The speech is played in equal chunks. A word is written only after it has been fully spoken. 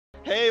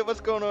Hey,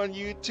 what's going on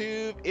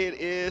YouTube?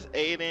 It is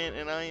Aiden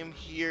and I am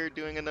here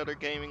doing another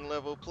gaming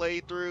level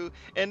playthrough,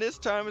 and this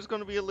time it's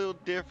going to be a little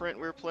different.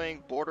 We're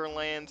playing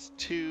Borderlands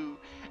 2,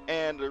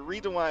 and the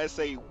reason why I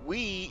say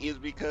we is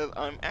because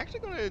I'm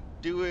actually going to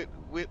do it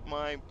with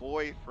my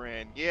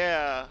boyfriend.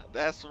 Yeah,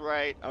 that's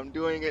right. I'm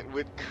doing it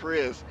with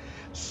Chris.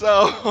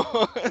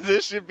 So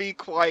this should be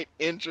quite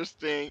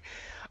interesting.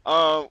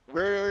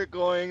 We're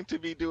going to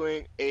be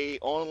doing a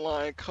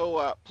online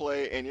co-op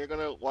play, and you're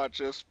gonna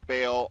watch us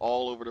fail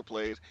all over the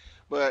place.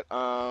 But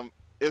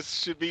it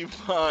should be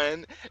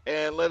fun,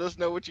 and let us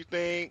know what you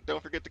think.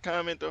 Don't forget to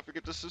comment, don't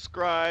forget to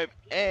subscribe,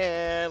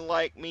 and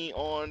like me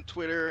on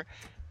Twitter.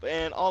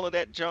 And all of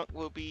that junk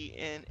will be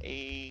in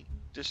a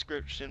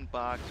description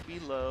box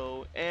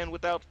below. And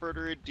without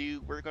further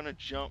ado, we're gonna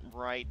jump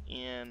right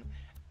in.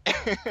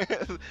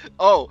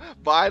 Oh,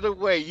 by the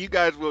way, you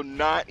guys will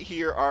not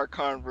hear our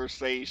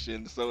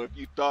conversation. So if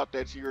you thought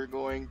that you were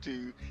going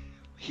to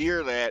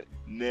hear that,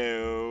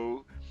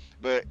 no.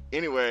 But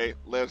anyway,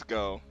 let's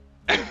go.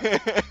 All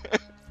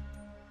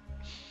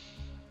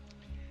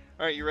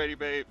right, you ready,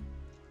 babe?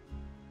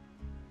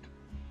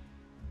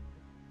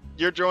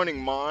 You're joining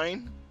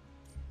mine?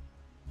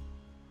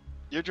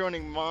 You're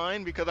joining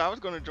mine because I was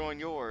going to join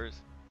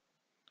yours.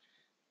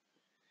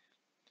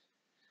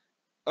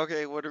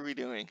 Okay, what are we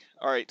doing?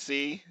 All right,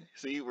 see,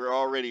 we're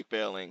already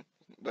failing.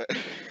 But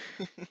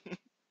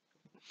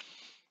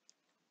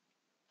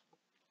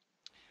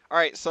all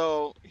right,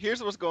 so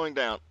here's what's going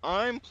down.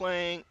 I'm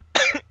playing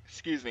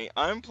excuse me,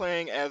 I'm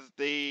playing as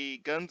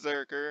the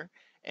Gunzerker,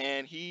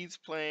 and he's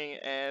playing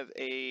as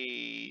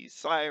a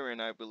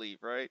Siren, I believe,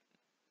 right?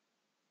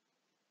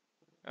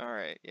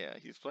 Alright, yeah,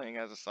 he's playing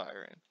as a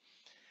Siren.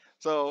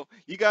 So,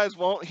 you guys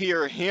won't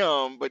hear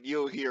him, but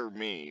you'll hear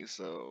me,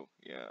 so,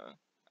 yeah.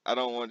 I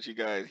don't want you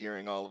guys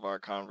hearing all of our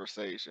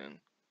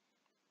conversation.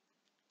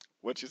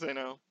 What you say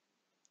now?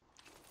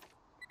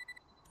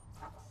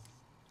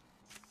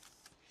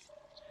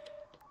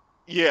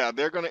 Yeah,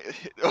 they're gonna.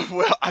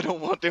 Well, I don't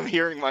want them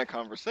hearing my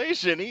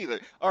conversation either.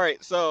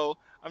 Alright, so,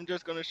 I'm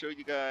just gonna show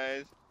you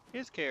guys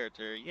his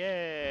character.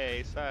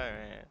 Yay,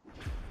 Siren.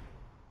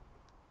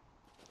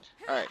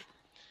 Alright.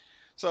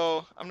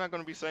 So I'm not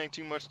going to be saying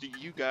too much to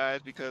you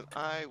guys because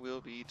I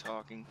will be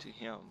talking to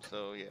him.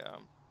 So yeah,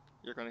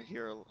 you're going to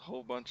hear a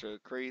whole bunch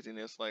of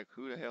craziness like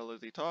who the hell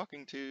is he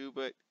talking to?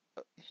 But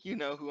you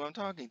know who I'm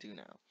talking to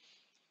now.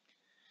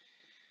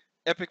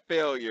 Epic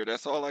failure.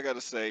 That's all I got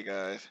to say,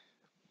 guys.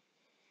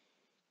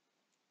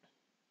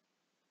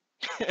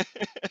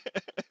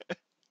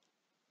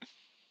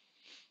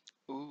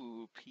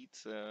 Ooh,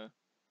 pizza.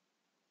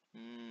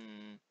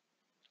 Mmm.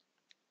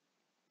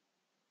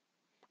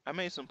 I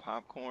made some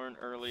popcorn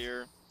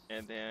earlier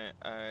and then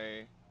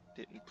I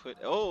didn't put.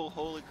 Oh,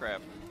 holy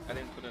crap. I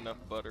didn't put enough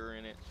butter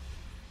in it.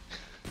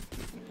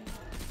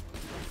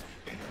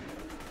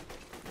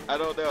 I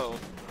don't know.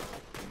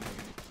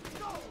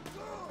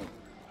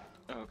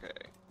 Okay.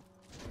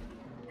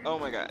 Oh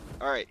my god.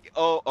 Alright.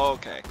 Oh,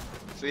 okay.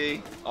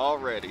 See?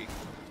 Already.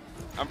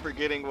 I'm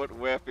forgetting what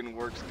weapon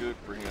works good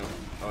for him.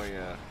 Oh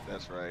yeah,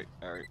 that's right.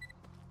 Alright.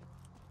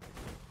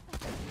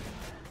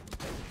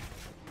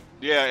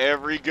 Yeah,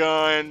 every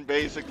gun.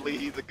 Basically,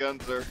 he's a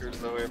gunzerker,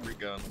 so every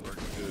gun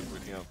works good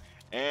with him.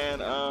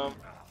 And,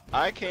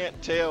 I can't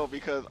tell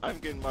because I'm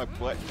getting my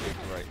butt kicked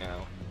right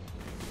now.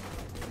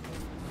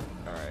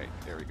 Alright,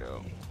 there we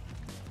go.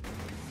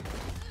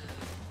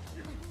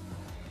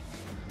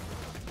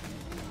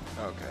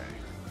 Okay.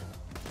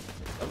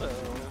 Hello.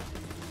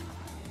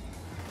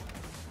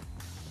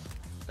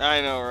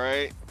 I know,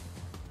 right?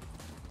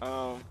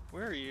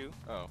 Where are you?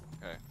 Oh,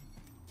 okay.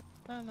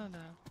 No, no, no.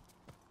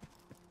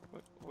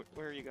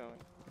 Where are you going?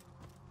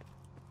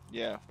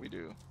 Yeah, we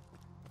do.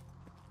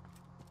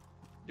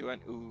 Do I?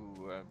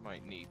 Ooh, I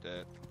might need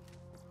that.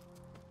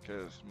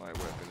 Because my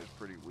weapon is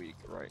pretty weak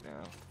right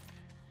now.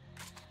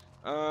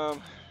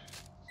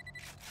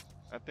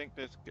 I think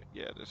this,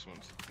 yeah, this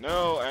one's,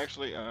 no,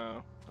 actually,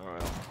 oh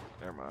well,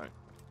 never mind.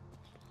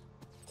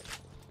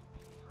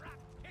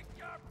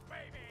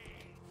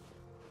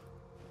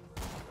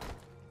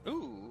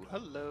 Ooh,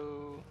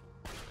 hello.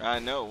 I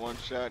know, one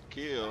shot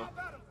kill.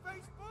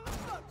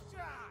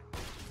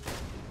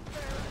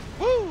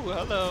 Woo,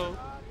 hello.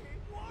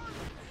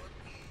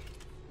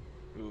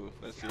 Ooh,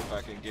 let's see if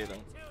I can get him.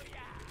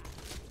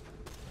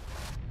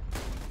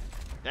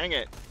 Dang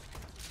it.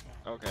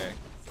 Okay.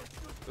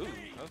 Ooh,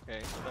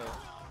 okay, hello.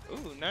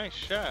 Ooh, nice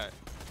shot.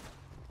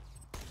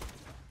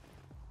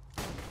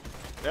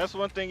 That's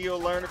one thing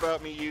you'll learn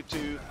about me,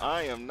 YouTube.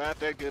 I am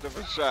not that good of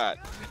a shot.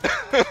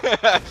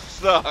 I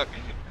suck.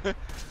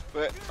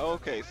 But,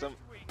 okay, some...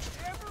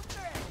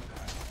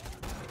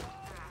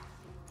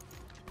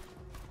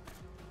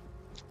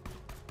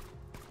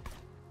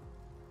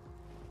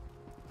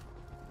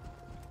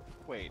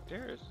 Wait,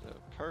 there is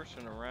a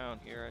person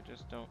around here. I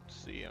just don't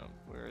see him.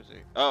 Where is he?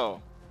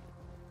 Oh.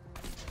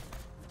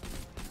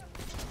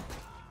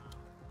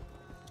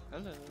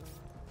 Hello.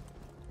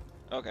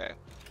 Okay.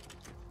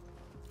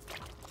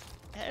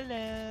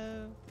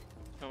 Hello.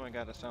 Oh my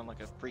god, I sound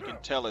like a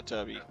freaking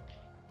Teletubby.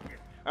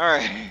 All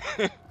right.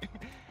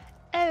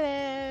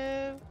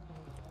 Hello.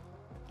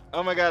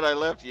 Oh my God, I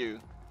left you.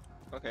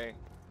 Okay.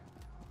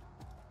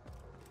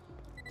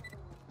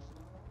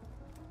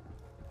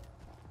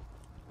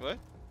 What?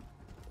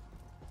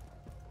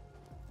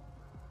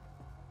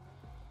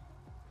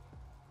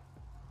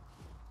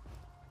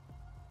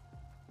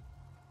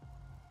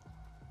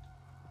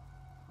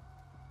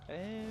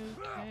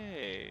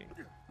 Okay.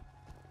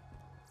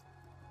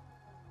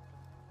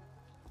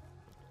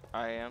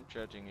 I am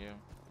judging you.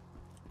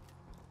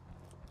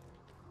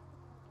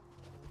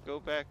 Go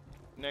back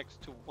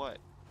next to what?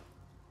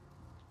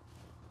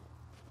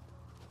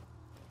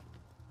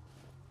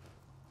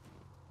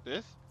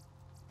 This?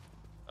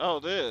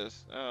 Oh,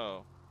 this.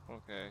 Oh,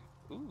 okay.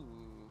 Ooh.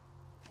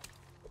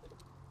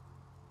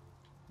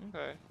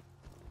 Okay.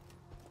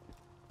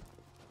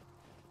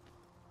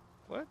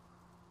 What?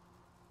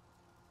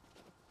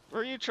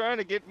 Where are you trying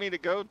to get me to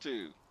go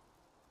to?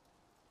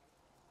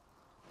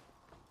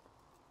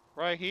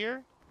 Right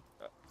here?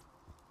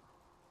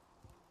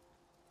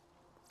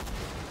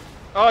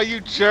 Oh,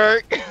 you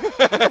jerk!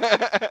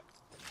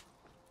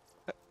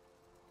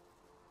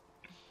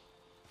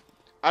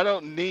 I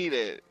don't need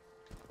it.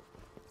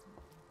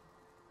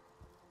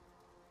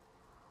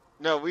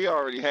 No, we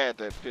already had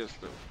that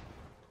pistol.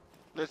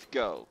 Let's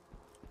go.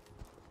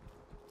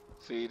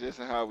 See, this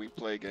is how we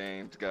play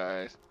games,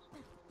 guys.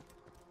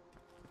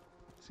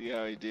 See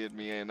how he did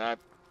me, and I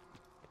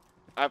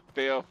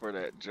fell for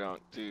that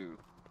junk too.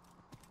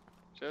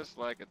 Just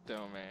like a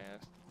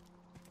dumbass.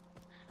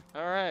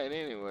 Alright,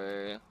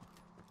 anyway.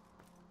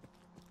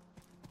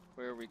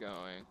 Where are we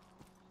going?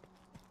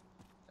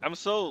 I'm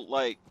so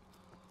like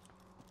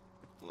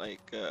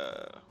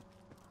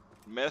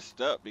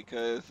messed up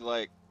because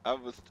like I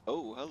was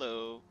oh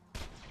hello.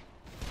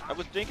 I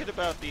was thinking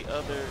about the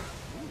other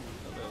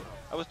hello.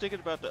 I was thinking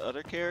about the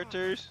other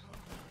characters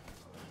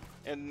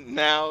and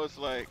now it's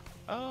like,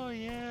 oh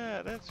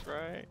yeah, that's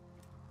right.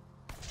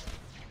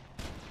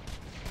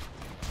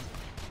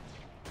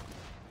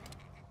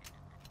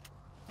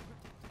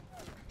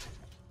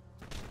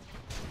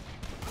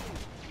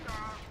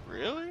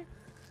 Really?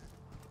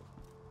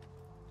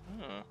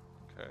 Huh,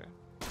 okay.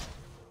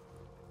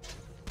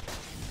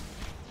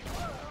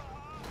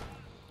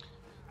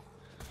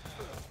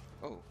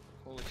 Oh,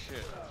 holy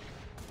shit.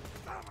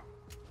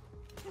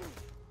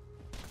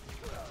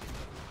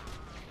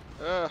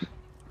 Okay.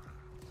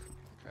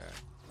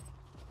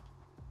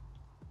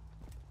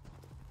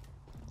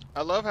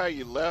 I love how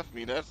you left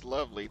me. That's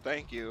lovely.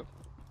 Thank you.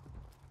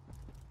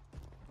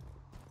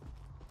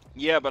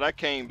 Yeah, but I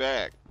came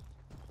back.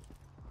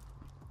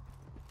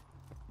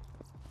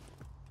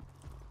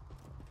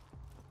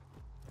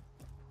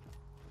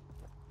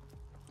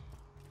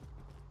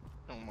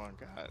 Oh my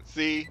God.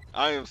 See,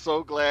 I am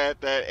so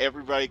glad that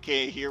everybody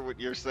can't hear what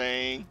you're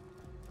saying.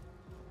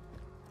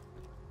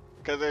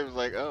 Because they was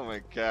like, oh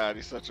my God,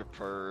 he's such a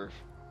perv.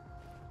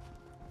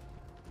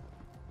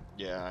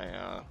 Yeah, I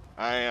am.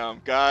 I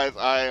am. Guys,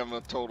 I am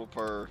a total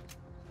perv.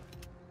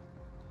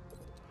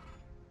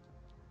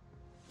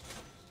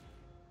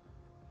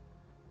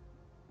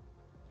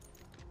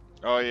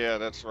 Oh yeah,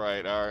 that's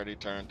right. I already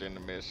turned in the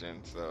mission,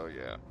 so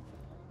yeah.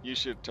 You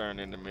should turn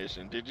in the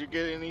mission. Did you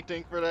get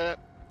anything for that?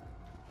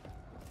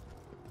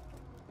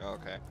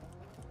 Okay.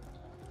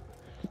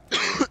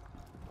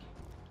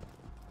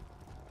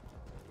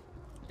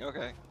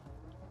 Okay.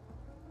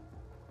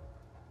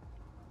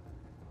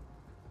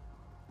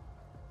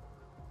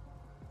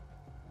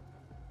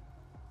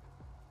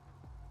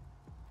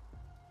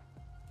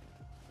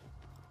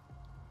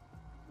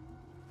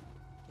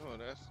 Oh,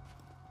 that's...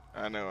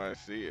 I know, I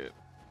see it.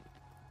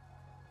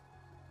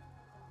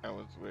 That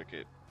was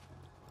wicked.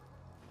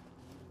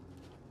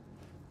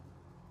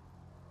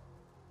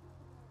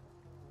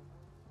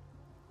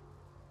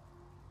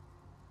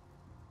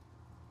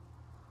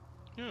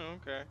 Oh,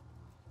 okay.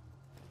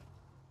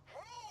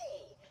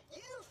 Hey,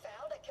 you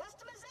found a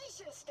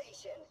customization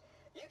station.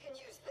 You can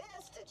use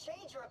this to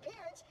change your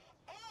appearance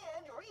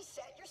and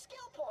reset your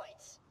skill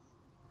points.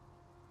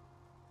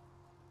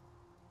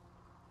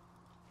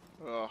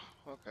 Oh,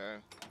 okay.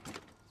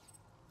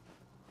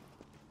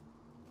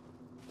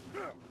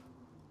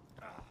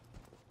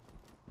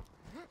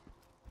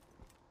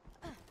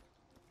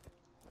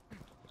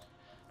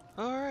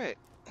 All right.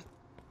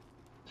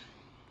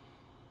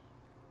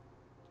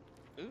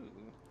 Ooh.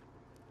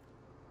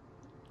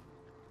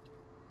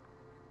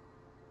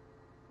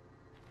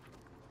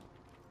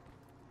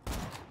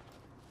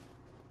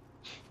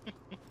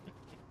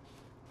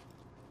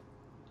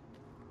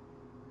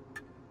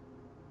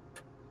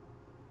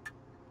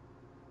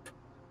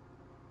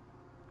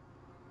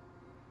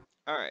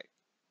 All right.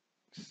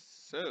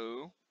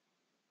 So,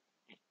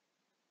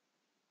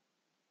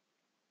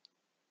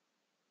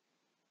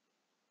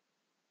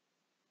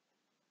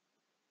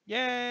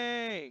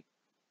 yay!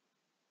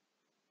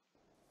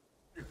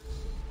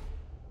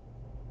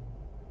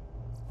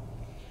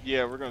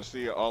 Yeah, we're gonna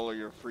see all of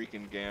your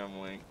freaking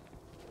gambling.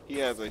 He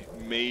has a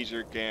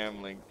major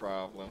gambling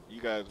problem.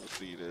 You guys will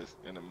see this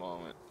in a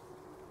moment.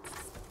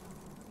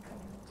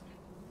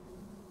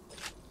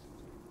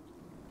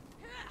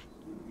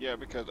 Yeah,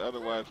 because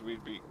otherwise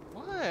we'd be...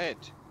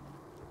 What?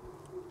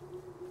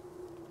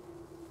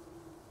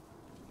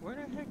 Where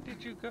the heck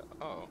did you go?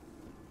 Oh.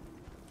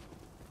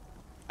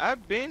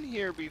 I've been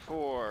here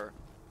before.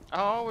 I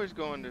always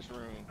go in this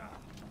room.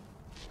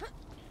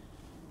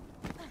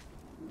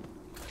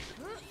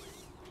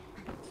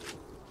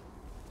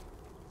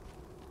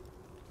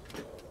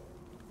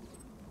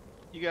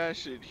 You guys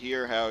should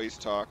hear how he's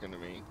talking to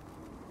me.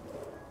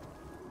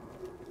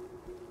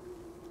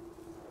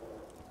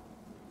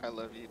 I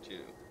love you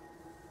too.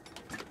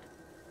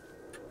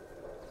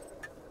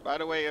 By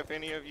the way, if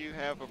any of you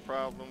have a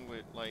problem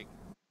with like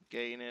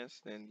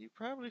gayness, then you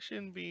probably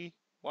shouldn't be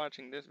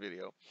watching this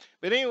video.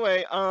 But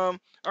anyway, all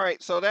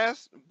right, so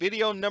that's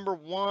video number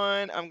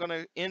 1. I'm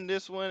gonna end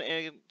this one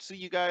and see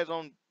you guys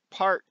on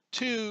part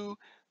 2.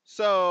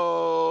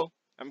 So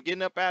I'm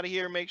getting up out of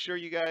here. Make sure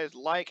you guys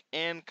like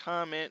and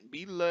comment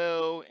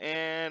below,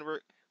 and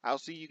I'll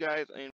see you guys in